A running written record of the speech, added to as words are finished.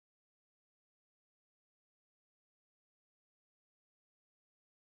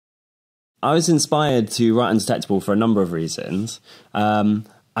I was inspired to write Undetectable for a number of reasons.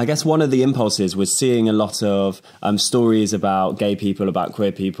 I guess one of the impulses was seeing a lot of stories about gay people, about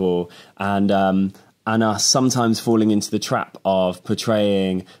queer people, and us sometimes falling into the trap of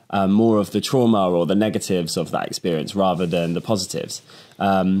portraying more of the trauma or the negatives of that experience rather than the positives.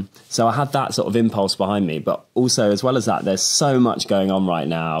 So I had that sort of impulse behind me, but also as well as that, there's so much going on right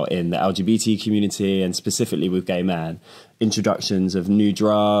now in the LGBT community and specifically with gay men. Introductions of new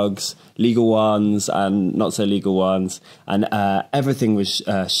drugs, legal ones and not so legal ones, and everything was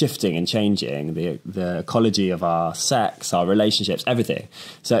shifting and changing, the ecology of our sex, our relationships, everything.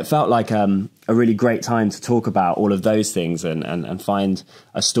 So it felt like a really great time to talk about all of those things and find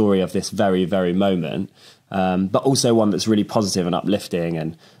a story of this very, very moment, but also one that's really positive and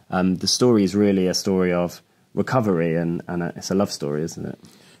uplifting. And the story is really a story of recovery, and it's a love story, isn't it?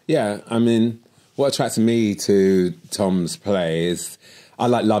 Yeah, I mean, what attracted me to Tom's play is I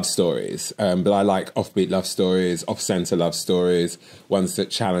like love stories, but I like offbeat love stories, off-centre love stories, ones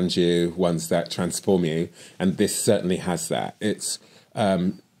that challenge you, ones that transform you, and this certainly has that. It's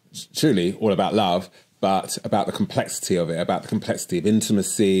truly all about love, but about the complexity of it, about the complexity of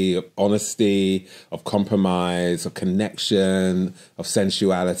intimacy, of honesty, of compromise, of connection, of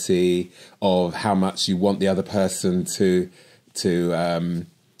sensuality, of how much you want the other person to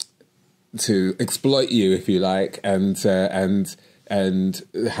exploit you, if you like, and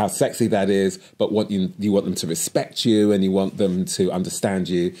how sexy that is, but you want them to respect you, and you want them to understand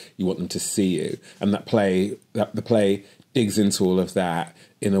you, you want them to see you, and the play digs into all of that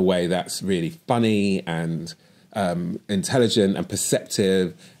in a way that's really funny and intelligent and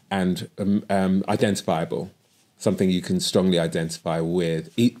perceptive and identifiable, something you can strongly identify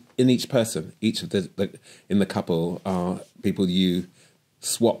with in each person. Each of in the couple are people you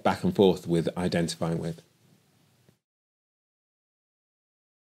swap back and forth with, identifying with.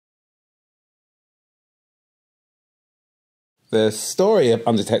 The story of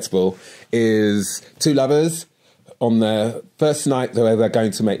Undetectable is two lovers on their first night where they're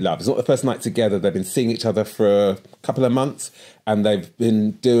going to make love. It's not the first night together. They've been seeing each other for a couple of months, and they've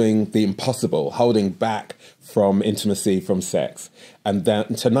been doing the impossible, holding back from intimacy, from sex. And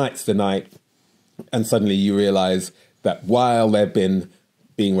then tonight's the night, and suddenly you realise that while they've been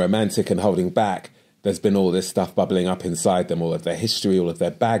being romantic and holding back, there's been all this stuff bubbling up inside them, all of their history, all of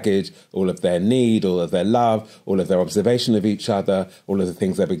their baggage, all of their need, all of their love, all of their observation of each other, all of the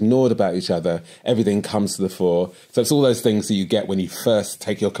things they've ignored about each other. Everything comes to the fore. So it's all those things that you get when you first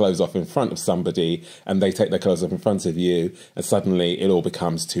take your clothes off in front of somebody and they take their clothes off in front of you, and suddenly it all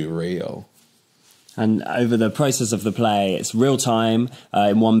becomes too real. And over the process of the play, it's real time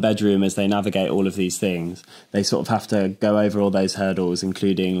in one bedroom as they navigate all of these things. They sort of have to go over all those hurdles,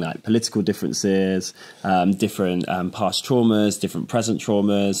 including like political differences, different past traumas, different present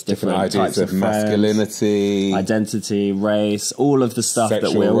traumas, different ideas types of masculinity, identity, race, all of the stuff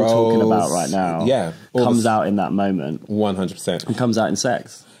that we're all talking about right now. Yeah, comes out in that moment. 100%. And comes out in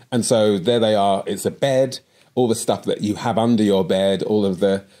sex. And so there they are. It's a bed. All the stuff that you have under your bed, all of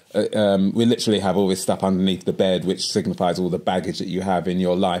the, we literally have all this stuff underneath the bed, which signifies all the baggage that you have in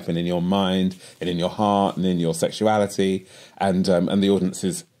your life and in your mind and in your heart and in your sexuality. And the audience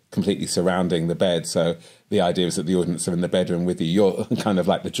is completely surrounding the bed. So the idea is that the audience are in the bedroom with you. You're kind of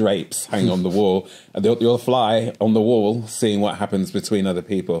like the drapes hanging on the wall. And you're a fly on the wall, seeing what happens between other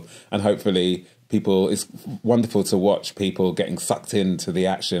people. And hopefully it's wonderful to watch people getting sucked into the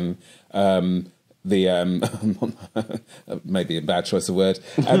action, maybe a bad choice of word,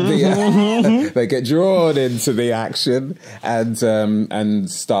 and they get drawn into the action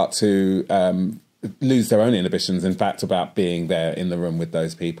and start to lose their own inhibitions, in fact, about being there in the room with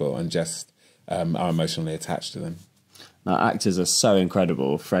those people, and just are emotionally attached to them. Now, actors are so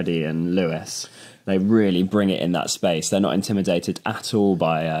incredible, Freddie and Lewis. They really bring it in that space. They're not intimidated at all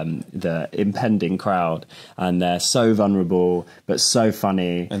by the impending crowd, and they're so vulnerable, but so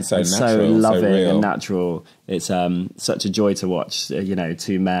funny and so natural, so loving so and natural. It's such a joy to watch,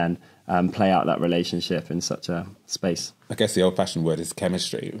 two men play out that relationship in such a space. I guess the old-fashioned word is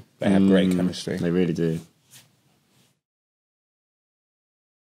chemistry. They have great chemistry. They really do.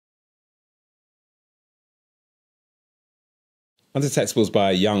 Undetectable's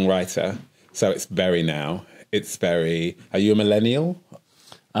by a young writer. So it's very now. It's very... Are you a millennial?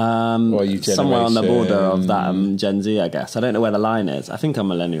 Or are you somewhere on the border of that Gen Z, I guess. I don't know where the line is. I think I'm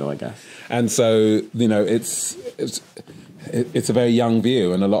millennial, I guess. And so, it's it's a very young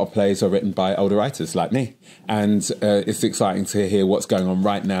view, and a lot of plays are written by older writers like me. And it's exciting to hear what's going on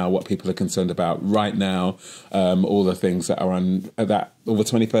right now, what people are concerned about right now, all the things that are all the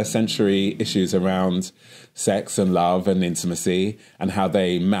 21st century issues around sex and love and intimacy, and how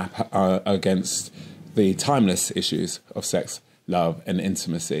they map against the timeless issues of sex, love, and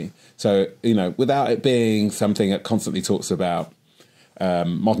intimacy. So, without it being something that constantly talks about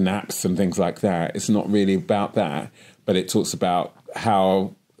modern apps and things like that, it's not really about that, but it talks about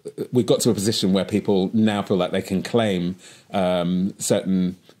how we've got to a position where people now feel like they can claim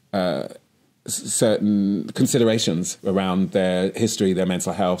certain considerations around their history, their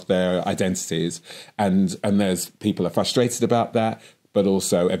mental health, their identities, and there's people are frustrated about that, but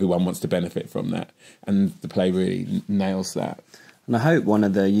also everyone wants to benefit from that, and the play really nails that. And I hope one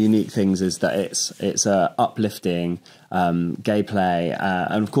of the unique things is that it's a uplifting gay play,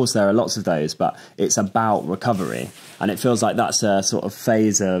 and of course there are lots of those, but it's about recovery, and it feels like that's a sort of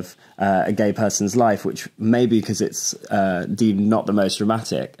phase of a gay person's life, which maybe because it's deemed not the most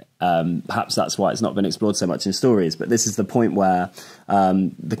dramatic, perhaps that's why it's not been explored so much in stories. But this is the point where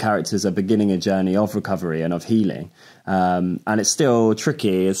the characters are beginning a journey of recovery and of healing. And it's still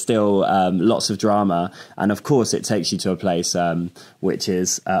tricky, it's still lots of drama, and of course it takes you to a place which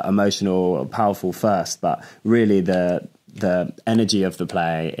is emotional, powerful first, but really the energy of the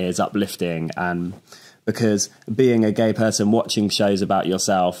play is uplifting. And because being a gay person watching shows about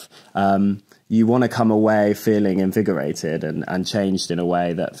yourself, you want to come away feeling invigorated and changed in a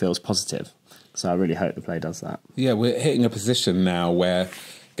way that feels positive. So I really hope the play does that. Yeah, we're hitting a position now where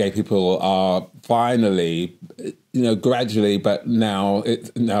gay people are finally, gradually, but now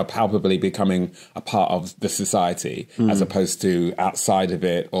palpably becoming a part of the society, as opposed to outside of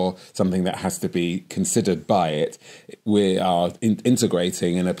it or something that has to be considered by it. We are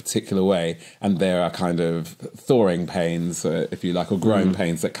integrating in a particular way, and there are kind of thawing pains, if you like, or growing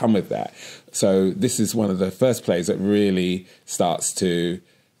pains that come with that. So this is one of the first plays that really starts to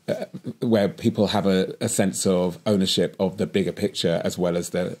where people have a sense of ownership of the bigger picture as well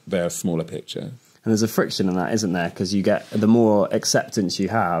as their smaller picture. And there's a friction in that, isn't there? Because you get the more acceptance you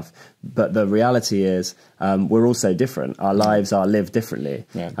have, but the reality is we're also different. Our lives are lived differently.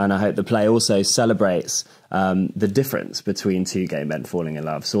 Yeah. And I hope the play also celebrates the difference between two gay men falling in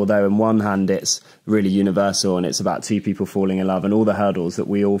love. So although on one hand it's really universal and it's about two people falling in love and all the hurdles that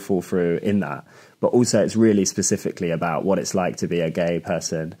we all fall through in that, but also it's really specifically about what it's like to be a gay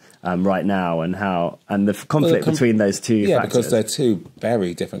person right now, and the conflict between those two factors. Yeah, because they're two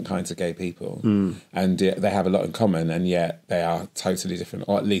very different kinds of gay people, and they have a lot in common, and yet they are totally different,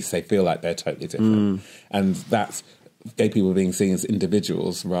 or at least they feel like they're totally different. And that's gay people being seen as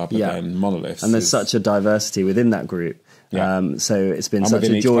individuals rather than monoliths. And there's such a diversity within that group. Yeah. So it's been such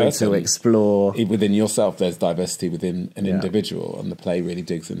a joy to explore. Within yourself, there's diversity within an individual, and the play really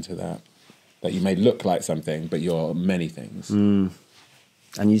digs into that. That you may look like something, but you're many things. And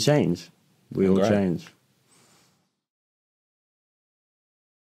you change. We all change.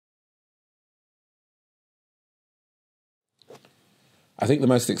 I think the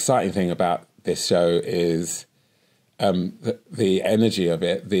most exciting thing about this show is the energy of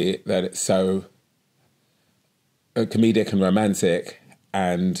it, that it's so comedic and romantic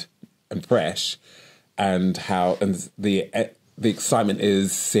and fresh, and the excitement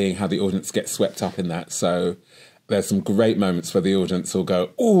is seeing how the audience gets swept up in that. So there's some great moments where the audience will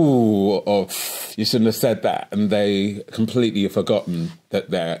go, ooh, or you shouldn't have said that. And they completely have forgotten that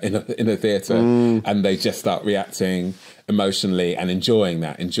they're in a theatre, and they just start reacting emotionally and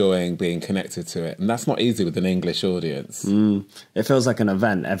enjoying being connected to it. And that's not easy with an English audience. It feels like an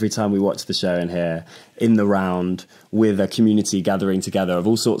event every time we watch the show in here, in the round, with a community gathering together of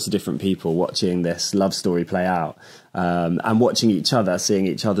all sorts of different people watching this love story play out, and watching each other, seeing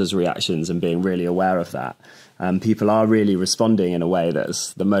each other's reactions and being really aware of that. People are really responding in a way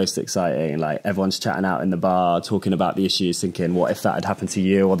that's the most exciting. Like everyone's chatting out in the bar, talking about the issues, thinking, what if that had happened to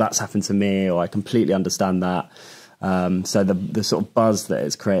you, or that's happened to me, or I completely understand that. So the sort of buzz that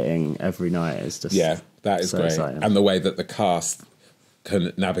it's creating every night is just that is so great. Exciting. And the way that the cast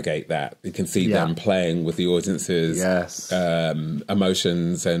can navigate that, you can see them playing with the audience's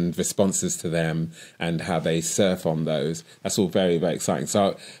emotions and responses to them, and how they surf on those. That's all very, very exciting.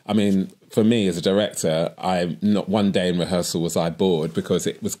 So, I mean, for me as a director, not one day in rehearsal was I bored, because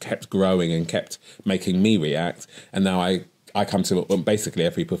it was kept growing and kept making me react. And now I come to basically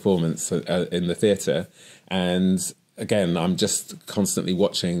every performance in the theatre, and again, I'm just constantly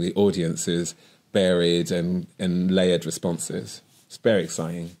watching the audience's varied and layered responses. It's very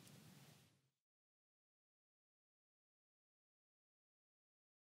exciting.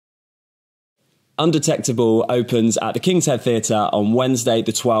 Undetectable opens at the King's Head Theatre on Wednesday,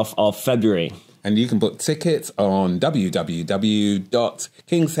 the 12th of February. And you can book tickets on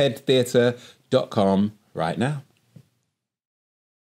www.kingsheadtheatre.com right now.